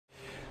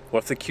Well,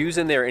 if the queue's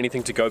in there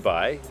anything to go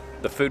by,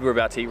 the food we're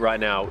about to eat right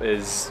now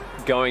is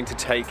going to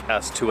take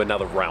us to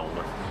another realm.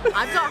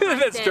 I've got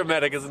That's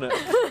dramatic, isn't it?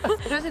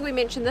 I don't think we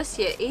mentioned this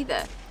yet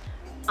either.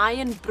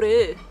 Iron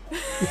brew.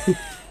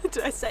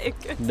 Did I say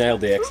it good? Nailed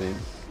the accent.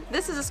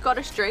 This is a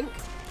Scottish drink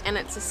and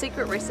it's a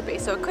secret recipe,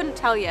 so I couldn't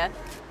tell you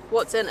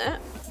what's in it.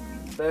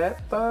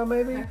 That bar,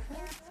 maybe?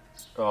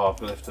 Oh,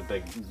 I've left a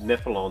big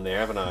nipple on there,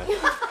 haven't I?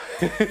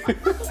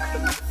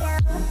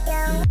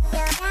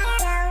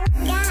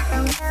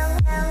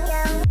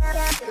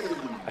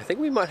 I think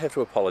we might have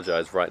to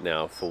apologise right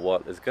now for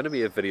what is going to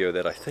be a video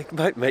that I think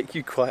might make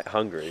you quite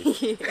hungry.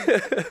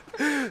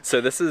 Yeah. So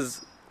this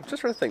is, I'm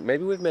just trying to think,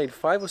 maybe we've made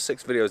 5 or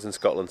 6 videos in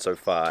Scotland so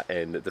far,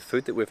 and the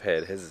food that we've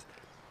had has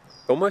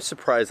almost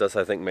surprised us,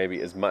 I think,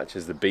 maybe as much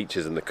as the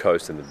beaches and the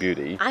coast and the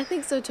beauty. I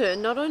think so too.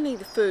 Not only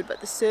the food,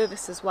 but the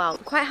service as well.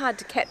 Quite hard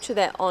to capture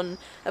that on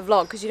a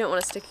vlog because you don't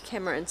want to stick a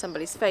camera in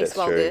somebody's face. That's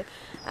while true.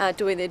 They're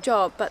doing their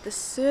job. But the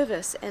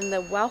service and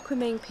the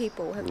welcoming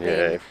people have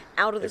been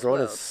out of this world.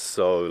 Everyone is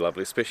so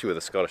lovely, especially with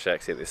a Scottish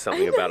accent. There's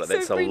something about it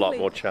that's so a lot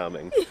more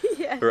charming.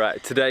 Yeah.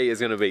 Right, today is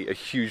going to be a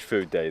huge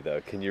food day though.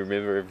 Can you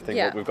remember everything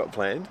that we've got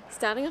planned?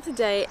 Starting off the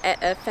day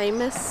at a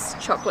famous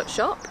chocolate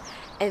shop,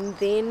 and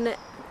then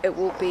it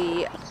will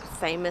be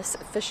famous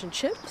fish and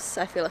chips.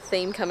 I feel a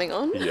theme coming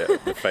on. Yeah,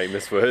 the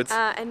famous words.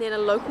 And then a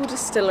local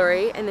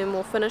distillery, and then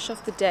we'll finish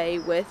off the day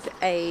with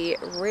a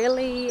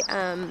really,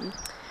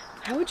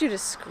 how would you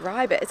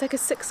describe it? It's like a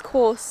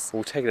 6-course.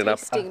 We'll take it up,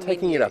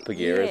 taking it up a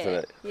gear, isn't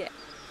it? Yeah.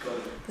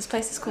 This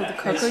place is called the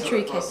Cocoa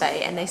Tree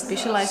Cafe, and they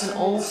specialise in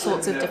all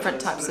sorts of different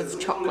types of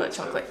chocolate.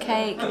 Chocolate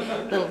cake,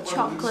 little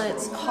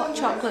chocolates, hot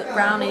chocolate,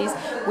 brownies.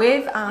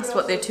 We've asked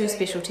what their 2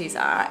 specialties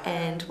are,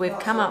 and we've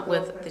come up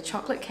with the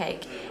chocolate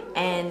cake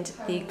and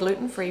the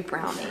gluten-free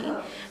brownie.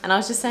 And I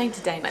was just saying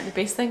to Dane, like, the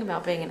best thing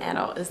about being an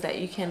adult is that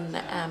you can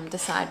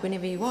decide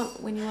whenever you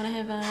want when you want to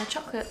have a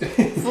chocolate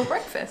for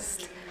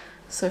breakfast.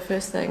 So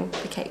first thing,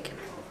 the cake.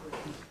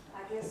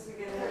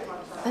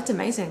 That's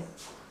amazing.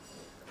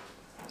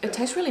 It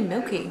tastes really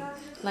milky,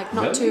 like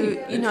not too,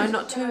 you know,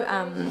 not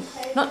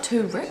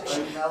too rich.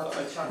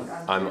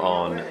 I'm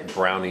on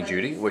brownie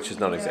duty, which is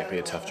not exactly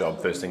a tough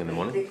job first thing in the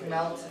morning. So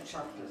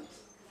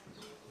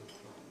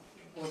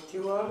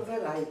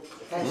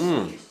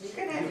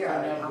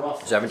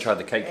I haven't tried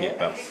the cake yet,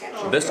 but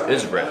this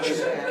is rich.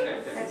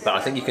 But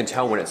I think you can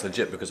tell when it's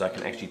legit because I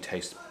can actually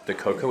taste the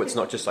cocoa. It's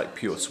not just like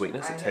pure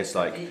sweetness, it tastes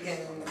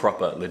like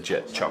proper,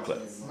 legit chocolate.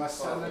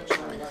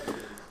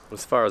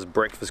 As far as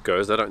breakfast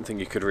goes, I don't think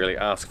you could really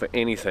ask for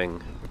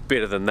anything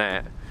better than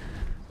that.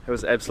 It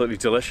was absolutely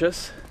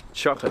delicious.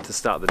 Chocolate to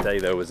start the day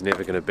though was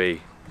never going to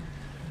be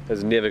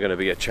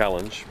a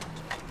challenge.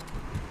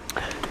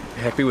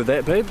 Happy with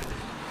that, babe?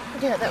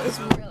 Yeah, that was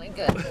really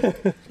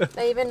good.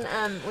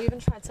 We even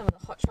tried some of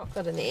the hot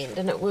chocolate in the end,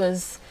 and it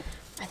was,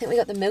 I think we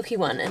got the milky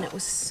one, and it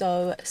was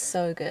so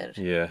good.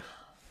 Yeah.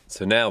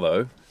 So now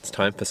though, it's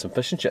time for some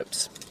fish and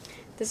chips.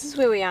 This is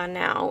where we are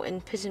now in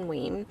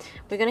Pittenweem.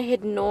 We're going to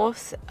head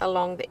north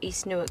along the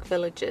East Newark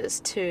villages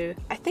to,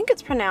 I think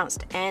it's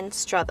pronounced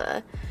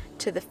Anstruther,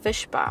 to the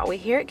Fish Bar. We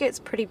hear it gets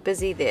pretty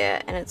busy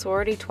there and it's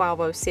already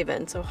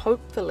 12:07, so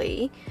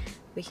hopefully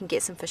we can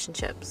get some fish and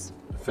chips.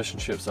 Fish and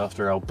chips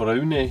after our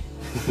brownie.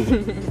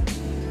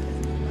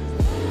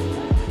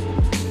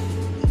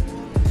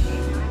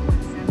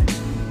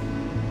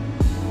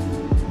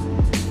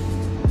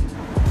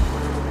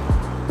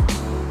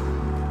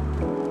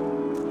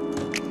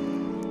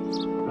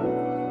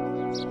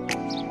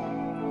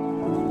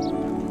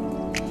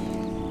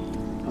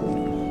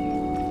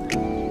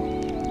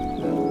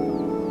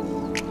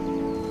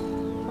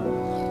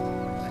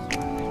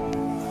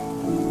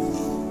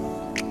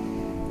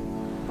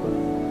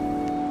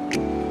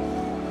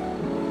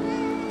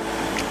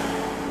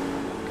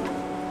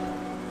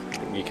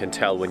 You can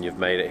tell when you've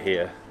made it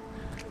here.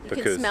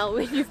 You can smell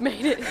when you've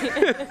made it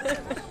here.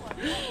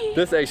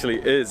 This actually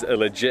is a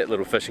legit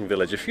little fishing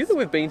village. A few that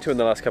we've been to in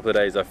the last couple of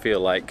days, I feel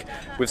like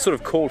we've sort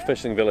of called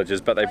fishing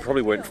villages, but they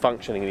probably weren't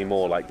functioning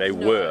anymore like they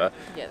were.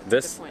 Yeah,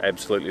 this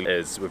absolutely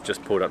is. We've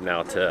just pulled up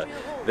now to,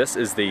 this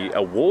is the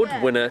award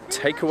winner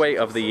takeaway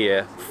of the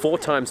year, 4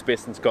 times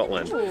best in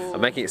Scotland. Ooh. I'm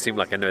making it seem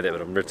like I know that,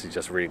 but I'm literally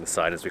just reading the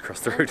sign as we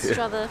cross the road here.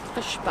 Anstruther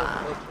Fish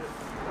Bar.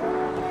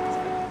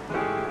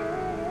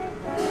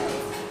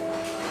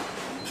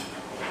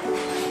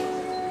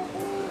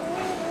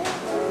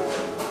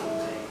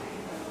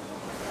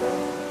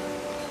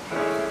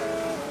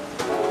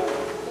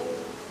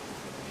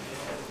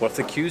 Well, if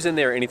the queue's in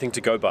there anything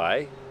to go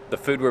by, the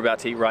food we're about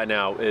to eat right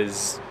now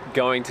is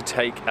going to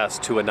take us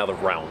to another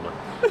realm.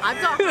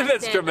 I've got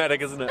That's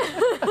dramatic, isn't it?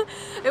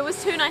 It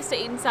was too nice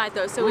to eat inside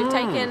though, so we've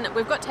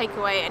got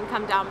takeaway and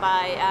come down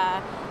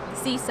by the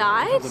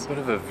seaside. There's a bit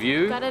of a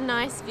view. Got a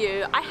nice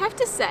view. I have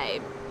to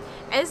say,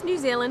 as New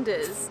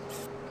Zealanders,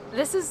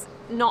 this is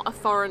not a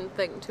foreign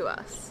thing to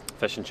us.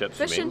 Fish and chips,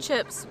 Fish and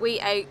chips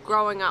we ate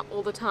growing up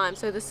all the time,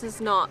 so this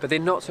is not... But they're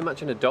not so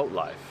much in adult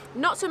life.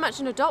 Not so much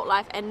in adult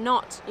life, and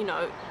not, you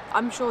know,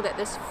 I'm sure that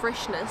this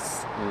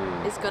freshness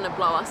is going to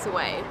blow us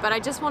away. But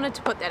I just wanted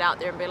to put that out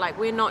there and be like,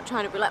 we're not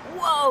trying to be like,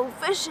 whoa,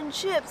 fish and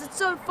chips, it's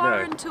so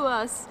foreign to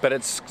us. But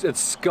it's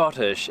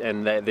Scottish,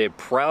 and they're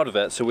proud of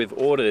it, so we've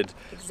ordered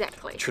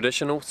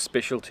traditional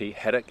specialty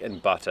haddock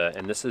and butter,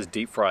 and this is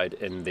deep fried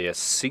in their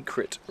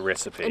secret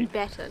recipe. And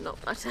batter, not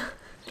butter.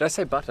 Did I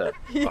say butter?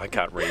 Oh, I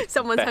can't read.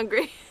 Someone's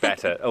hungry.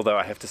 Batter. Although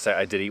I have to say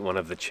I did eat one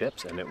of the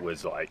chips and it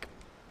was like...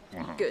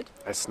 Good.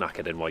 I snuck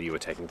it in while you were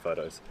taking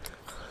photos.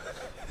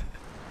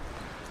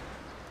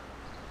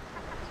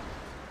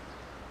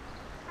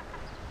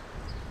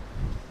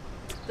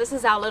 This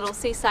is our little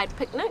seaside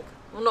picnic.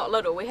 Well, not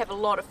little, we have a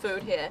lot of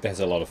food here. There's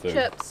a lot of food.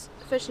 Chips,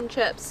 fish and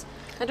chips.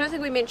 I don't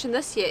think we mentioned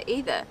this yet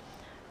either.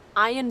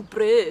 Iron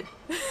brew.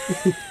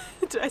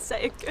 Did I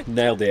say it good?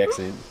 Nailed the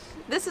accent.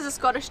 This is a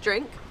Scottish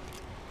drink.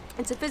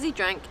 It's a fizzy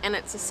drink and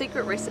it's a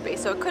secret recipe,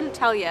 so I couldn't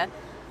tell you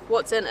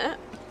what's in it,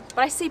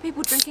 but I see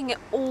people drinking it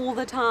all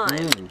the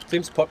time.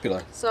 Seems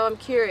popular. So I'm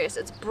curious.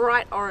 It's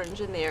bright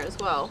orange in there as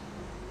well.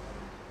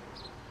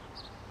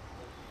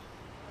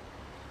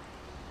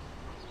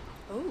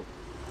 Ooh.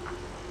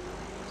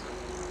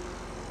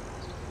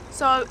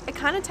 So it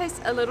kind of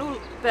tastes a little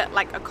bit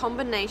like a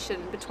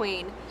combination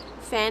between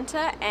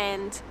Fanta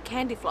and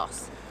candy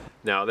floss.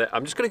 Now,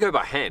 I'm just going to go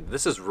by hand.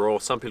 This is raw.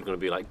 Some people are going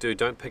to be like, dude,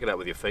 don't pick it up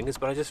with your fingers,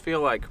 but I just feel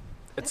like...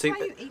 That's how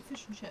you eat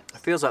fish and chips. It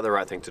feels like the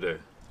right thing to do.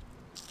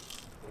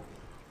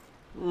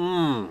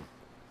 Mmm.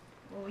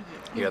 Oh,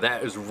 yeah,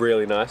 that is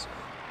really nice.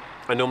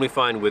 I normally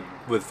find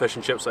with fish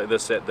and chips like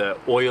this that the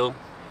oil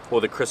or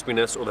the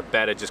crispiness or the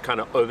batter just kind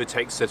of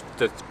overtakes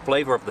the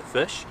flavor of the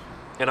fish.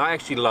 And I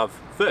actually love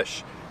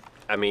fish.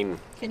 I mean...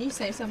 Can you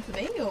save some for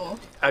me, or...?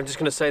 I'm just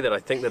going to say that I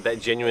think that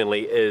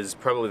genuinely is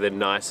probably the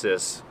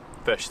nicest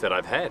fish that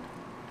I've had.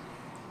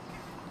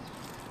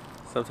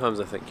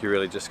 Sometimes I think you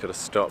really just got to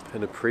stop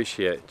and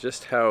appreciate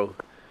just how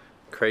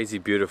crazy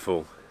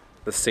beautiful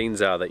the scenes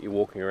are that you're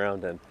walking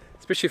around in.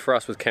 Especially for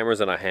us with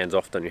cameras in our hands,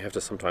 often you have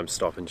to sometimes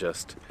stop and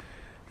just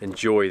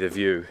enjoy the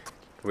view.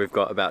 We've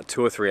got about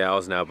 2 or 3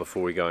 hours now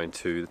before we go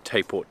into the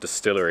Tayport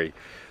Distillery.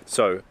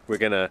 So we're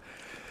gonna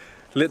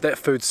let that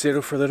food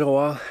settle for a little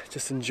while,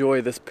 just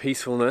enjoy this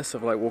peacefulness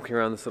of like walking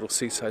around this little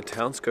seaside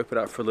town, scope it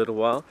out for a little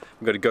while.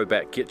 We've got to go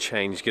back, get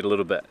changed, get a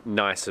little bit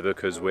nicer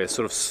because we're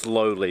sort of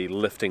slowly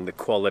lifting the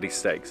quality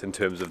stakes in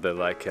terms of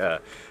the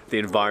the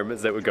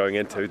environments that we're going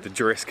into, the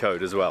dress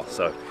code as well.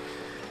 So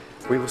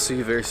we will see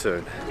you very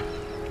soon.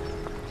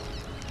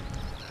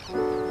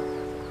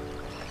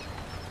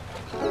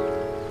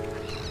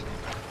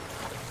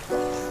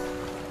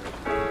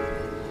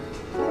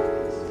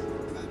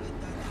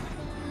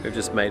 We've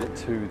just made it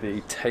to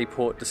the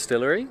Tayport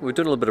Distillery. We're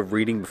doing a little bit of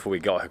reading before we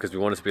got here because we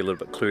wanted to be a little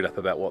bit clued up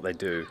about what they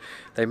do.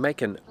 They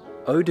make an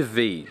eau de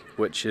vie,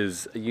 which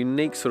is a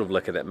unique sort of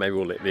liquor that maybe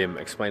we'll let them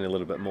explain a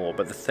little bit more.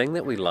 But the thing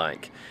that we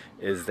like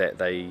is that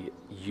they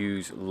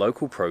use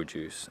local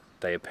produce.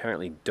 They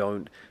apparently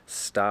don't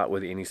start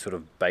with any sort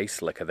of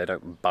base liquor. They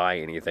don't buy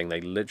anything.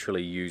 They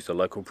literally use the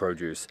local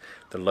produce,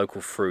 the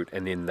local fruit,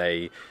 and then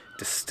they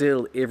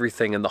distill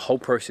everything, and the whole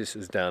process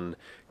is done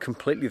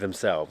completely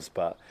themselves.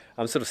 But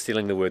I'm sort of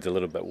stealing the words a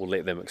little bit. We'll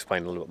let them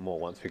explain a little bit more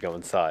once we go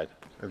inside.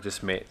 We've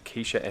just met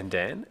Keisha and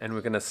Dan, and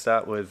we're going to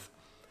start with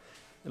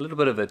a little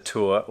bit of a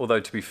tour, although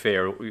to be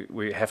fair,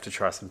 we have to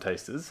try some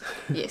tasters.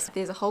 Yes,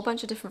 there's a whole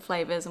bunch of different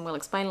flavours and we'll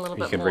explain a little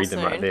bit more soon. You can read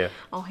them right there.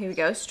 Oh, here we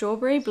go.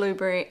 Strawberry,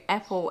 blueberry,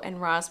 apple and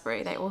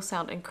raspberry. They all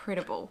sound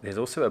incredible. There's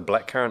also a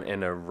blackcurrant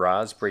and a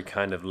raspberry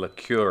kind of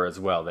liqueur as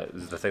well. That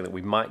is the thing that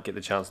we might get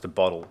the chance to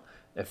bottle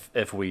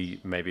if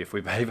we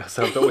behave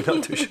ourselves, but we're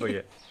not too sure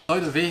yet. Eau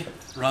de vie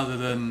rather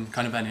than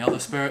kind of any other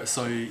spirit,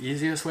 so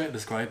easiest way to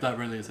describe that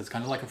really is it's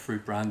kind of like a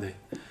fruit brandy.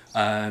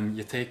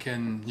 You take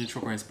in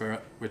neutral grain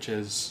spirit, which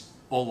is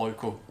all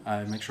local,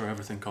 make sure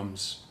everything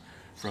comes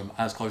from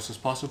as close as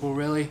possible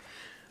really.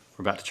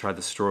 We're about to try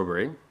the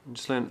strawberry. I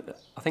just learned,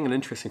 I think an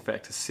interesting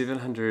fact is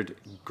 700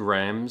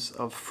 grams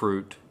of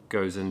fruit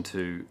goes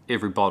into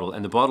every bottle,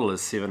 and the bottle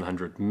is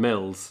 700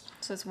 mils.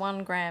 So it's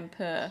 1 gram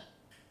per,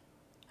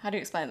 how do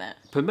you explain that?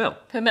 Per mil.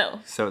 Per mil.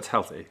 So it's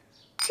healthy.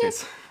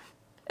 Yes.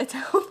 It's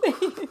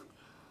healthy.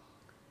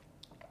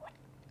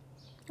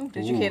 Oh,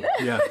 did you hear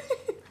that? Yeah.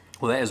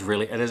 Well, that is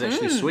really, it is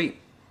actually sweet.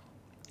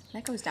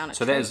 That goes down a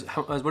So that is,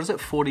 what is it,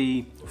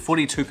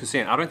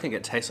 42%? I don't think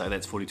it tastes like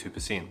that's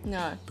 42%.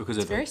 No, because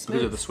it's of very smooth.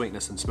 Because of the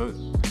sweetness and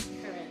smooth.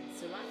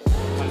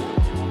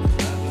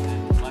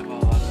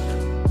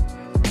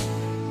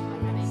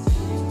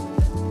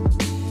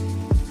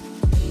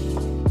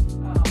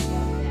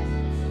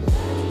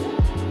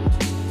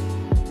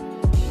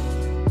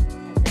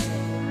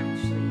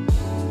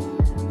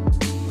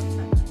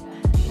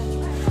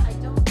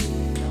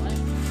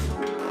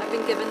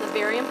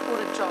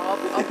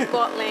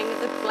 Bottling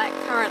the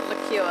blackcurrant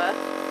liqueur.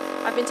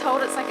 I've been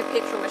told it's like a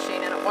petrol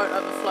machine and it won't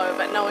overflow,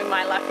 but knowing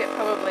my luck, it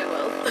probably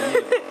will.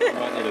 You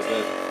might need a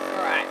bit.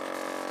 Alright.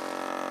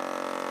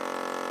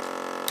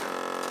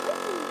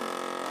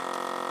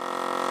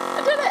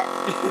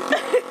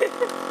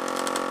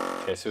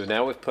 Okay, so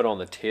now we've put on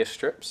the tear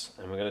strips,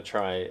 and we're going to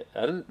try.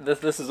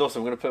 This is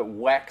awesome. I'm going to put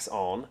wax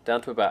on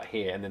down to about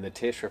here, and then the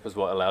tear strip is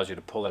what allows you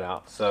to pull it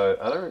out. So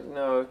I don't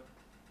know,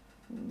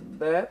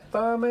 that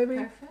far maybe.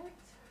 Perfect.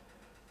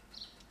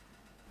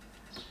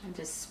 And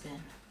just spin.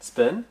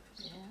 Spin.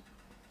 Yeah.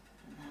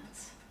 And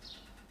that's.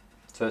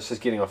 So it's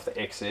just getting off the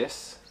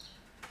excess,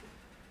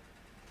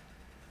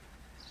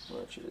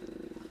 which is.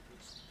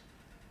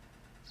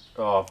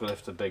 Oh, I've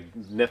left a big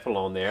nipple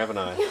on there, haven't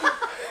I?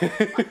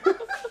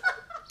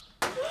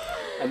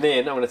 And then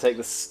I'm going to take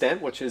the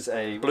stamp, which is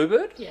a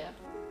bluebird. Yeah.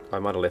 I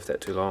might have left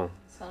that too long.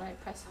 So I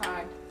press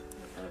hard.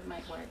 That would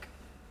make work.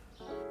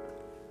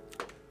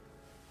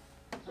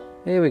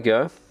 There we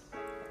go.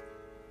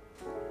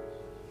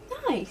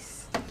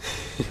 Nice.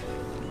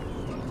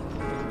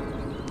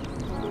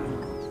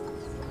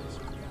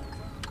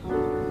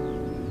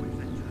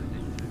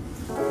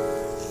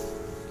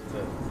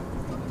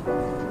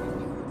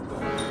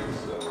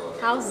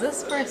 How's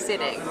this for a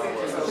setting?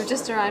 We've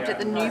just arrived at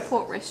the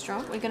Newport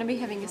restaurant. We're going to be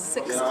having a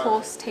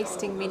 6-course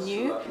tasting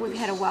menu. We've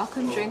had a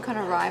welcome drink on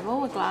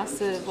arrival, a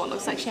glass of what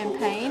looks like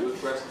champagne.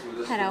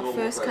 Had our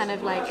first kind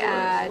of like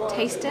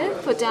taster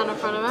put down in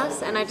front of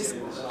us, and I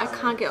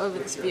can't get over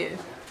this view.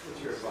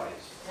 Cheers.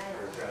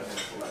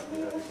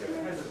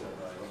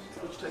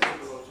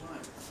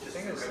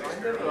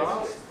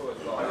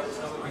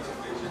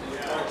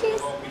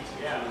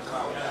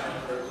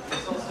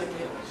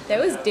 That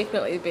was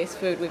definitely the best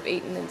food we've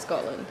eaten in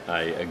Scotland.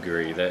 I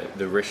agree.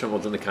 The restaurant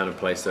wasn't the kind of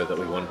place though that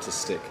we wanted to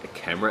stick a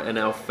camera in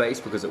our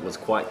face because it was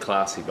quite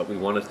classy, but we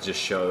wanted to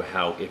just show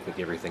how epic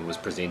everything was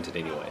presented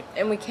anyway.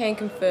 And we can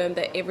confirm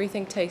that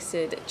everything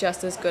tasted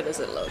just as good as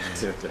it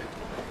looked.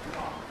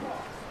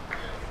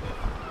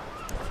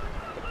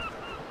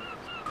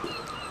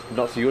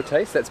 Not to your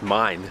taste, that's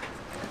mine.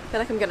 I feel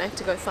like I'm gonna have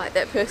to go fight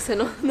that person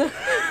on the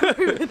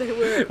wherever they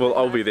were. Well,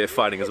 I'll be there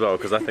fighting as well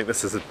because I think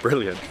this is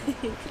brilliant.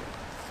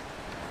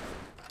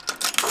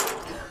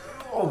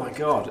 Oh my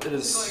god, it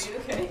is.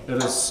 It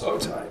is so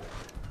tight.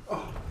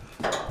 Oh.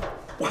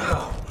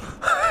 Wow.